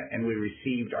Canada, and we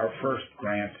received our first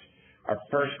grant of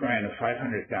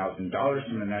 $500,000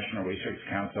 from the National Research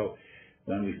Council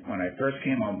when I first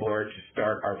came on board to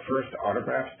start our first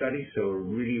autograft study. So we're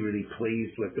really, really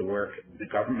pleased with the work the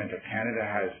Government of Canada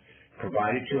has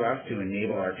provided to us to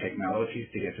enable our technologies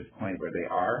to get to the point where they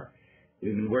are.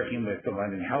 We've been working with the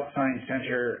London Health Science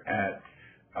Centre at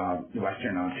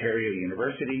Western Ontario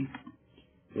University.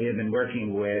 We have been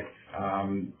working with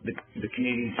the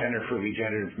Canadian Centre for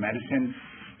Regenerative Medicine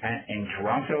in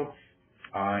Toronto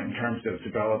in terms of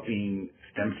developing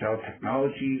stem cell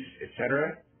technologies,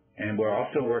 etc. And we're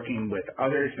also working with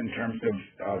others in terms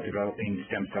of developing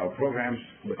stem cell programs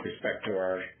with respect to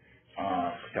our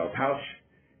cell pouch.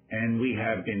 And we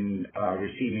have been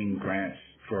receiving grants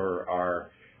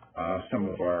for some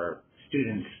of our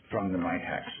students from the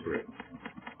MyTax group.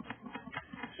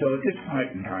 So at this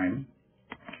point in time,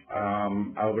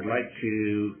 I would like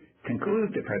to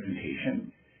conclude the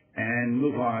presentation and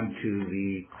move on to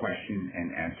the question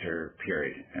and answer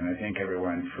period. And I thank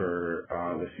everyone for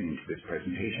listening to this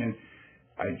presentation.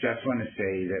 I just want to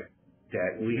say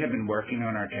that we have been working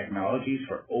on our technologies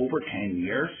for over 10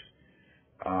 years,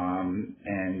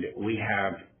 and we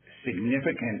have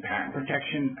significant patent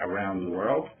protection around the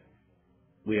world.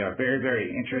 We are very, very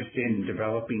interested in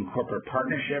developing corporate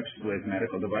partnerships with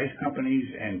medical device companies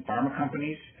and pharma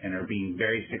companies, and are being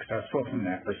very successful from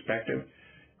that perspective.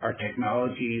 Our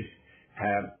technologies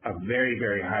have a very,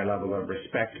 very high level of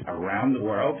respect around the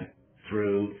world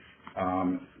through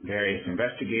various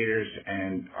investigators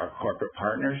and our corporate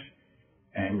partners.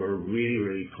 And we're really,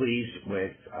 really pleased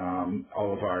with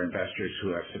all of our investors who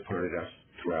have supported us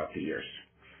throughout the years.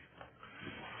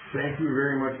 Thank you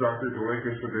very much, Dr.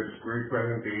 Kalikas, for this great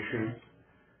presentation.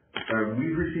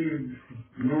 We've received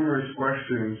numerous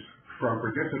questions from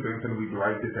participants, and we'd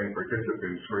like to thank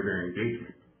participants for their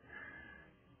engagement.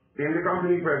 In the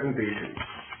company presentation,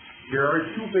 there are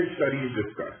two big studies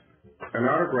discussed, an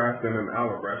autograft and an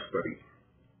allograft study.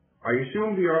 I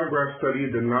assume the autograft study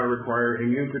did not require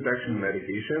immune protection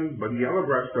medication, but the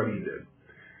allograft study did.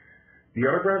 The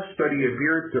autograft study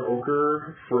appeared to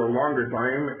occur for a longer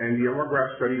time, and the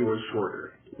allograft study was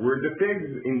shorter. Were the pigs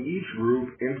in each group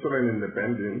insulin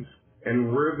independent,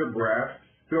 and were the grafts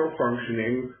still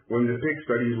functioning when the pig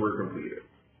studies were completed?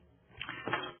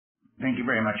 Thank you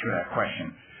very much for that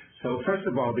question. So first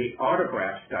of all, the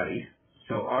autograft study,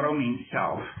 so auto means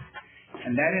self,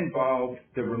 and that involved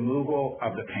the removal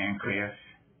of the pancreas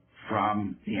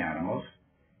from the animals,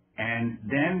 and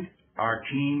then our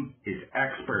team is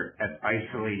expert at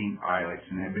isolating islets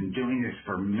and have been doing this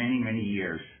for many, many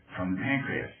years from the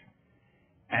pancreas.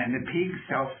 And the pig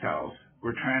self cells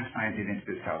were transplanted into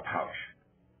the cell pouch.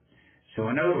 So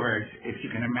in other words, if you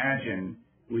can imagine,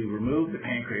 we removed the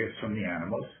pancreas from the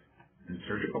animals in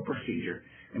surgical procedure,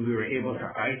 and we were able to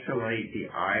isolate the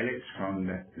islets from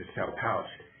the cell pouch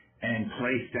and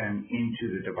place them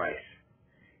into the device.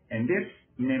 And this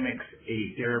mimics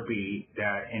a therapy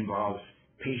that involves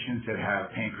patients that have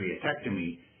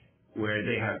pancreatectomy, where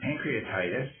they have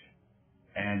pancreatitis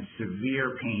and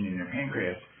severe pain in their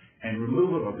pancreas, and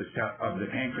removal of the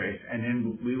pancreas, and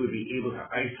then we would be able to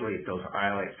isolate those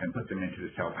islets and put them into the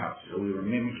cell pouch. So we were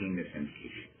mimicking this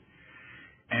indication.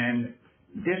 And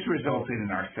this resulted in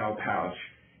our cell pouch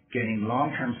getting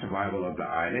long-term survival of the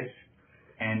islets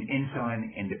and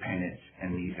insulin independence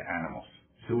in these animals.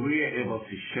 So we are able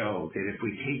to show that if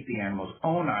we take the animal's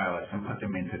own islets and put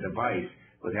them into the device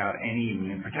without any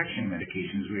immune protection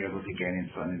medications, we're able to get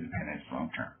insulin independence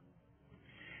long-term.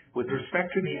 With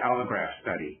respect to the allograft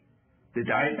study, the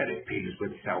diabetic pigs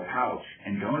with cell pouch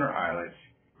and donor islets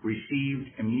received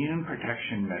immune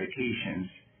protection medications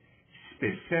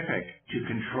specific to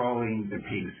controlling the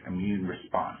pig's immune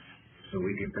response, so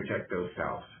we can protect those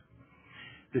cells.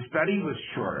 The study was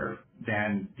shorter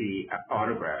than the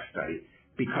autograft study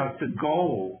because the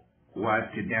goal was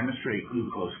to demonstrate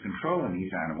glucose control in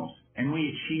these animals, and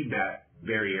we achieved that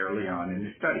very early on in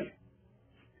the study.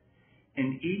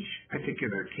 In each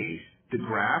particular case, the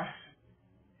grafts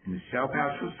and the cell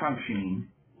pouch was functioning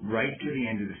right to the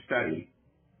end of the study,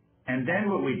 and then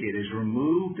what we did is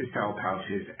remove the cell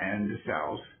pouches and the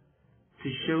cells to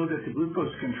show that the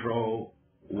glucose control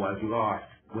was lost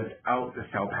without the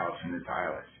cell pouch and its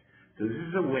islets. So this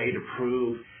is a way to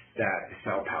prove that the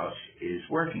cell pouch is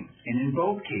working. And in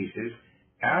both cases,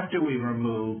 after we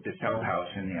removed the cell pouch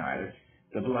and the islets,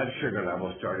 the blood sugar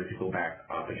level started to go back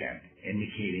up again,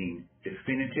 indicating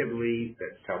definitively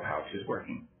that cell pouch is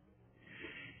working.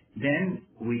 Then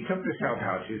we took the cell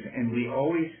pouches and we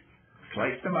always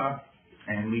slice them up,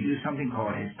 and we do something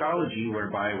called histology,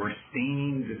 whereby we're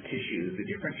staining the tissues, the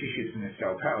different tissues in the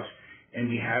cell pouch, and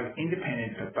we have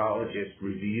independent pathologists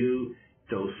review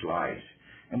those slides.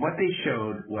 And what they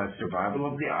showed was survival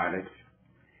of the islets,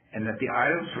 and that the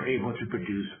islets were able to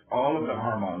produce all of the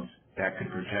hormones that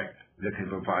could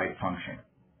provide function.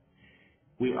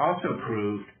 We also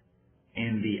proved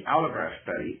in the allograft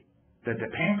study that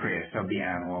the pancreas of the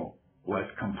animal was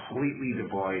completely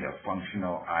devoid of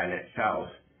functional islet cells,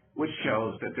 which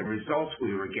shows that the results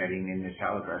we were getting in this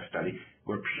allograft study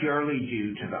were purely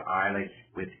due to the islets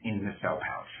within the cell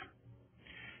pouch.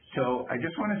 So I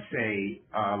just want to say,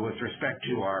 with respect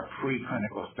to our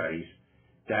preclinical studies,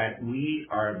 that we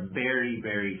are very,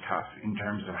 very tough in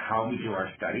terms of how we do our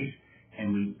studies,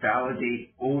 and we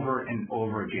validate over and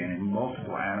over again in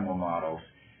multiple animal models,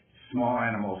 small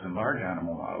animals and large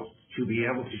animal models, to be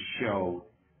able to show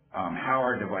how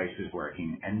our device is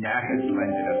working, and that has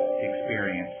lended us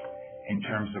experience in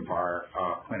terms of our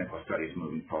clinical studies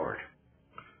moving forward.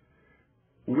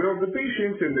 Will the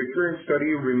patients in the current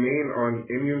study remain on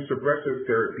immune suppressive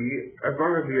therapy as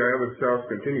long as the islet cells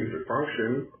continue to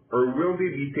function, or will they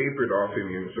be tapered off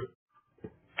immune suppression?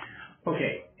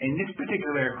 Okay, in this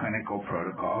particular clinical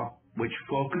protocol, which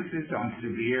focuses on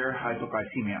severe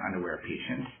hypoglycemia unaware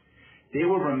patients, they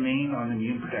will remain on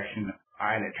immune protection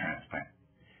islet transplant.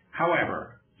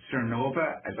 However,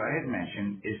 Sernova, as I had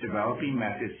mentioned, is developing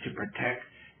methods to protect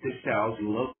the cells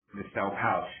located in the cell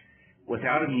pouch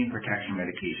without immune protection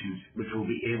medications, which will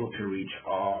be able to reach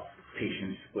all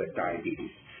patients with diabetes.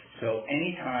 So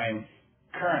anytime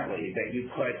currently that you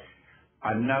put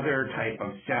another type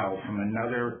of cell from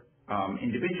another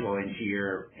individual into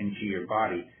your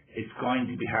body, it's going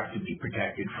to have to be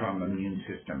protected from immune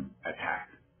system attack.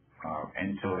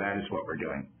 And so that is what we're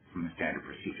doing from the standard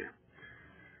procedure.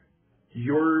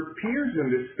 Your peers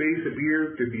in this space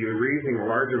appear to be raising a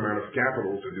large amount of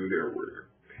capital to do their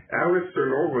work. How is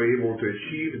Sernova able to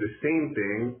achieve the same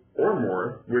thing or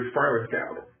more with far less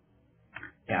capital?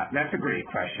 Yeah, that's a great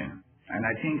question. And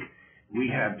I think we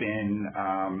have been,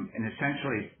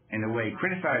 essentially, in a way,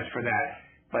 criticized for that,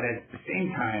 but at the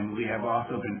same time, we have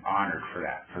also been honored for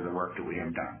that, for the work that we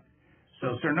have done.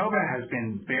 So Sernova has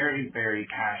been very, very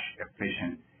cash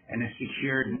efficient and has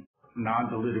secured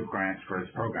non-dilutive grants for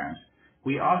its programs.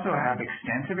 We also have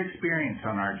extensive experience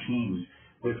on our teams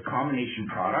with combination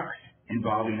products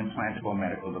involving implantable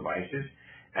medical devices,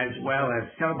 as well as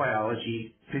cell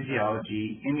biology,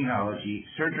 physiology, immunology,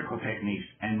 surgical techniques,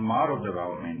 and model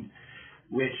development,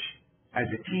 which as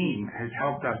a team has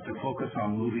helped us to focus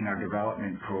on moving our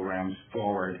development programs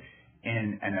forward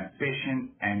in an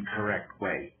efficient and correct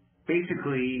way.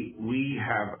 Basically, we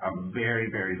have a very,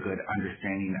 very good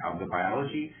understanding of the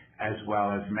biology as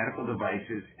well as medical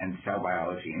devices and cell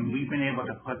biology, and we've been able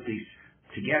to put these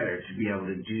together to be able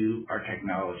to do our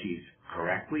technologies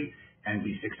correctly and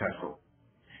be successful.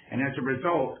 And as a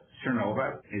result,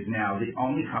 Sernova is now the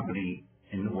only company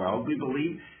in the world, we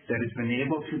believe, that has been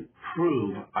able to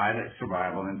prove islet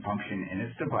survival and function in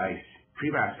its device,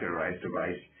 prevascularized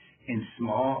device, in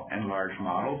small and large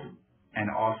models, and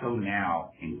also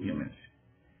now in humans.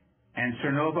 And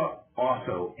Sernova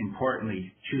also,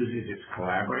 importantly, chooses its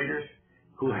collaborators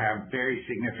who have very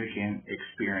significant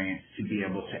experience to be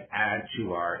able to add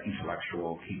to our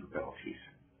intellectual capabilities.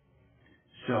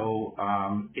 So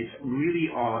it's really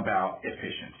all about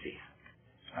efficiency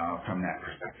from that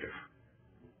perspective.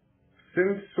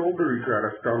 Since sole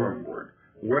bureaucrat has come on board,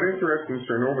 what interesting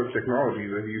Sernova's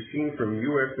technologies have you seen from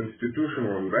U.S.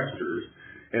 institutional investors,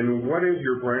 and what is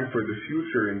your plan for the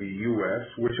future in the U.S.,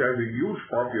 which has a huge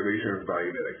population of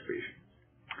diabetic patients?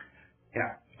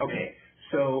 Yeah, okay.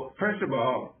 So first of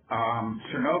all,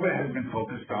 Sernova has been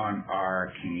focused on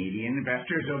our Canadian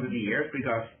investors over the years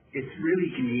because it's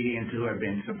really Canadians who have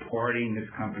been supporting this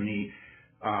company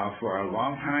for a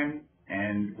long time,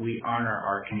 and we honor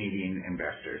our Canadian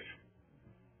investors.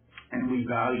 And we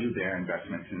value their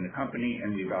investments in the company,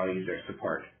 and we value their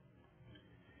support.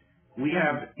 We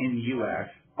have, in the U.S.,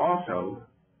 also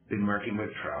been working with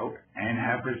Trout and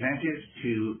have presented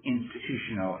to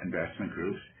institutional investment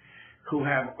groups who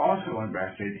have also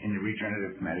invested in the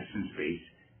regenerative medicine space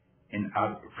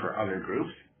for other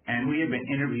groups. And we have been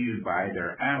interviewed by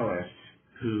their analysts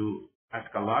who ask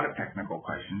a lot of technical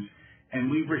questions,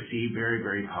 and we've received very,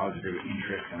 very positive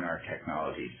interest in our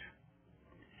technologies.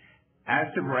 As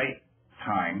the right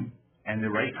time and the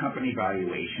right company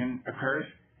valuation occurs,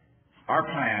 our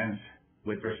plans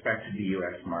with respect to the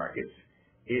U.S. markets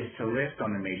is to list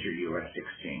on the major U.S.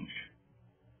 exchange.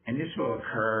 And this will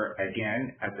occur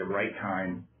again at the right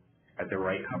time, at the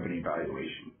right company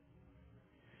valuation.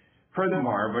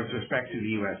 Furthermore, with respect to the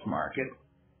U.S. market,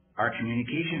 our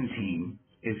communication team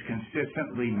is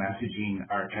consistently messaging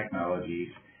our technologies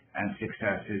and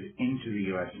successes into the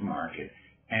U.S. market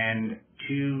and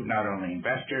to not only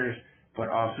investors, but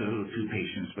also to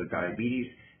patients with diabetes.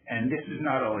 And this is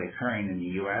not only occurring in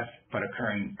the U.S., but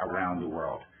occurring around the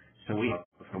world. So we have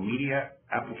social media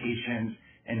applications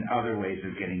and other ways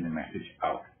of getting the message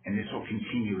out. And this will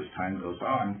continue as time goes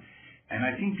on. And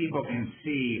I think people can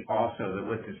see also that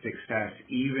with the success,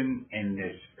 even in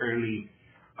this early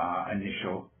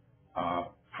initial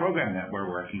program that we're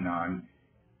working on,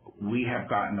 we have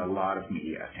gotten a lot of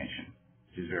media attention,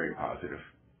 which is very positive.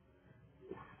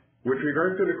 With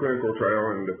regard to the clinical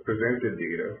trial and the presented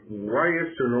data, why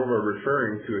is Sernova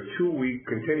referring to a 2-week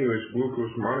continuous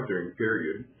glucose monitoring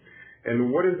period,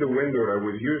 and what is the window that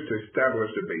was used to establish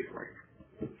the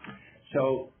baseline?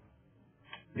 So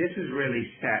this is really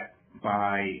set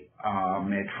by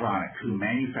Medtronic, who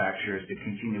manufactures the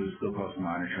continuous glucose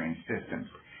monitoring systems.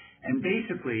 And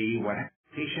basically, what a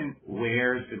patient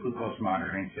wears the glucose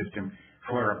monitoring system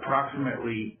for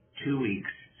approximately 2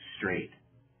 weeks straight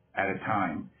at a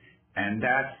time. And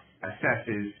that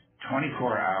assesses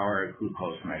 24-hour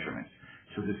glucose measurements.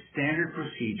 So the standard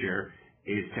procedure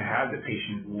is to have the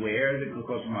patient wear the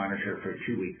glucose monitor for a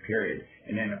 2-week period,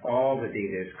 and then all the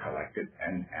data is collected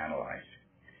and analyzed.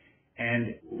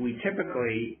 And we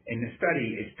typically, in the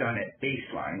study, it's done at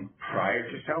baseline prior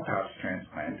to cell pouch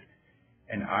transplant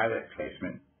and islet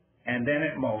placement, and then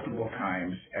at multiple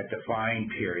times at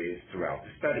defined periods throughout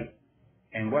the study.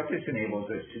 And what this enables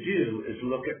us to do is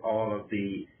look at all of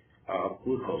the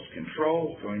glucose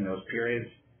control during those periods,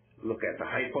 look at the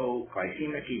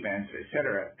hypoglycemic events,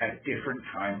 etc., at different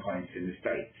time points in the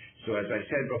study. So as I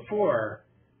said before,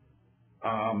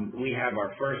 we have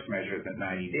our first measure at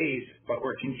 90 days, but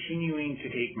we're continuing to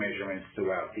take measurements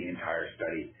throughout the entire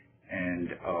study,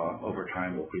 and over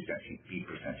time we'll be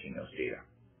presenting those data.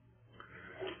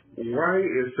 Why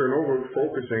is Sernova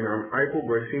focusing on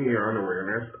hypoglycemia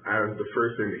unawareness as the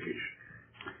first indication?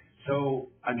 So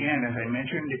again, as I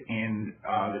mentioned in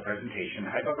the presentation,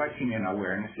 hypoglycemia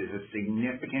unawareness is a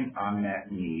significant unmet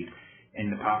need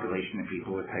in the population of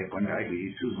people with type 1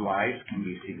 diabetes whose lives can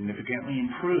be significantly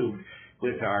improved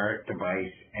with our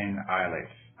device and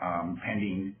islets,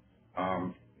 pending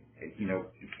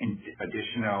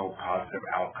additional positive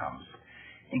outcomes.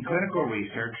 In clinical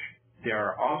research, there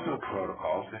are also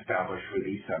protocols established for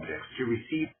these subjects to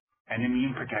receive an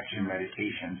immune protection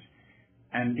medications,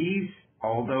 and these,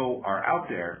 although are out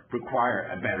there, require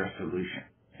a better solution.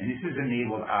 And this has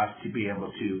enabled us to be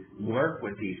able to work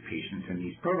with these patients and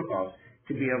these protocols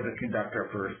to be able to conduct our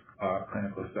first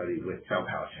clinical study with cell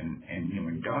pouch and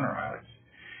human donor islets.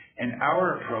 And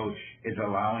our approach is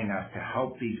allowing us to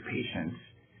help these patients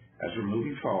as we're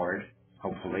moving forward,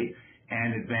 hopefully,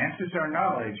 and advances our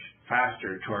knowledge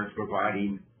faster towards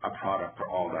providing a product for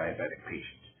all diabetic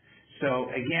patients. So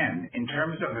again, in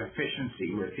terms of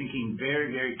efficiency, we're thinking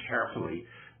very, very carefully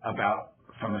about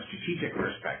from a strategic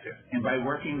perspective. And by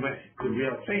working with the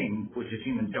real thing, which is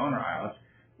human donor islets,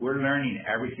 we're learning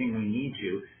everything we need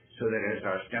to so that as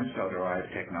our stem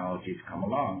cell-derived technologies come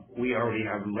along, we already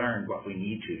have learned what we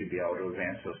need to be able to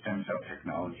advance those stem cell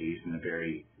technologies in a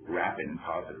very rapid and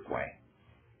positive way.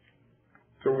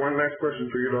 So one last question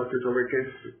for you, Dr.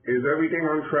 Tolikis. Is everything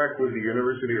on track with the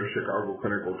University of Chicago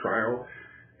clinical trial?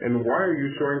 And why are you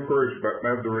so encouraged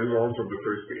about the results of the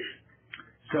first patient?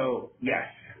 So yes,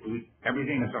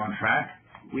 everything is on track.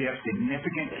 We have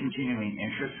significant continuing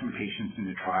interest from patients in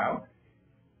the trial.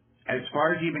 As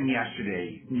far as even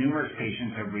yesterday, numerous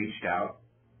patients have reached out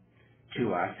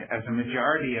to us as a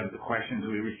majority of the questions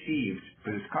we received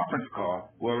for this conference call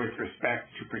were with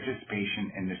respect to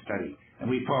participation in the study, and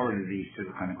we forwarded these to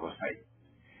the clinical site.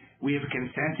 We have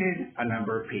consented a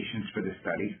number of patients for the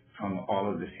study from all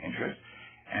of this interest,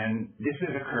 and this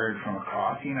has occurred from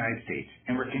across the United States,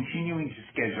 and we're continuing to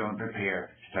schedule and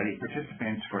prepare study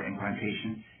participants for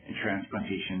implantation and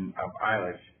transplantation of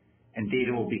islets, and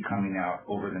data will be coming out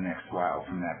over the next while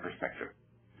from that perspective.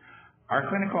 Our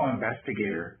clinical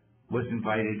investigator was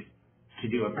invited to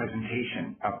do a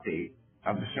presentation update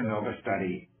of the Sernova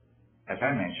study, as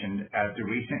I mentioned, at the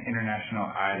recent International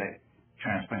Islet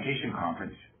Transplantation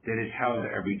Conference that is held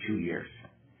every 2 years.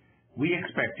 We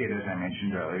expected, as I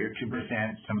mentioned earlier, to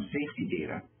present some safety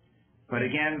data, but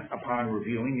again, upon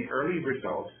reviewing the early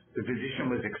results, the physician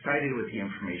was excited with the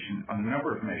information on a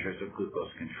number of measures of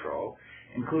glucose control,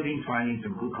 including findings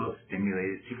of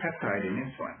glucose-stimulated C-peptide and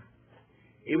insulin.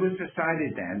 It was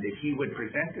decided then that he would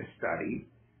present the study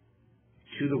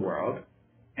to the world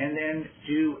and then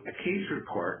do a case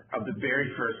report of the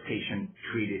very first patient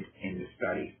treated in the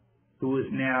study, who is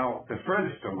now the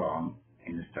furthest along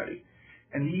in the study.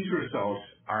 And these results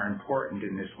are important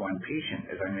in this one patient,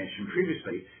 as I mentioned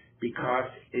previously, because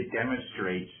it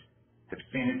demonstrates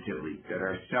definitively that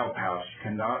our cell pouch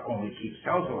can not only keep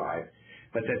cells alive,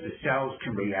 but that the cells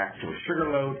can react to a sugar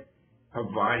load,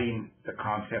 proving the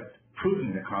concept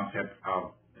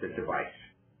of the device.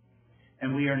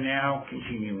 And we are now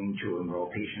continuing to enroll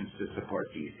patients to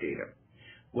support these data.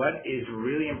 What is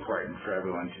really important for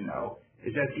everyone to know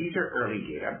is that these are early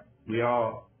data. We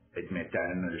all admit that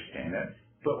and understand that,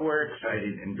 but we're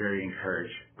excited and very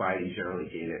encouraged by these early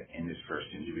data in this first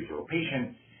individual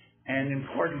patient. And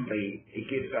importantly, it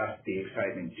gives us the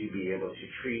excitement to be able to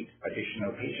treat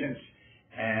additional patients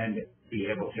and be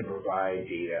able to provide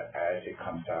data as it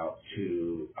comes out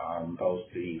to both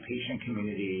the patient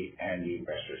community and the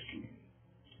investors community.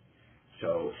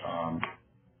 So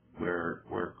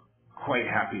we're quite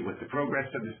happy with the progress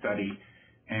of the study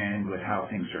and with how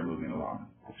things are moving along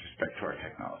with respect to our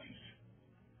technologies.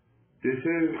 This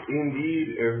is indeed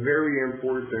a very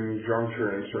important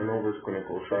juncture in Sernova's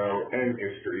clinical trial and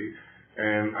history.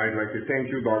 And I'd like to thank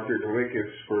you, Dr.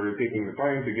 Tolikis, for taking the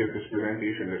time to give this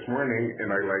presentation this morning.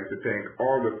 And I'd like to thank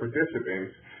all the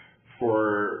participants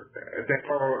for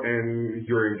and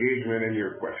your engagement and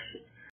your questions.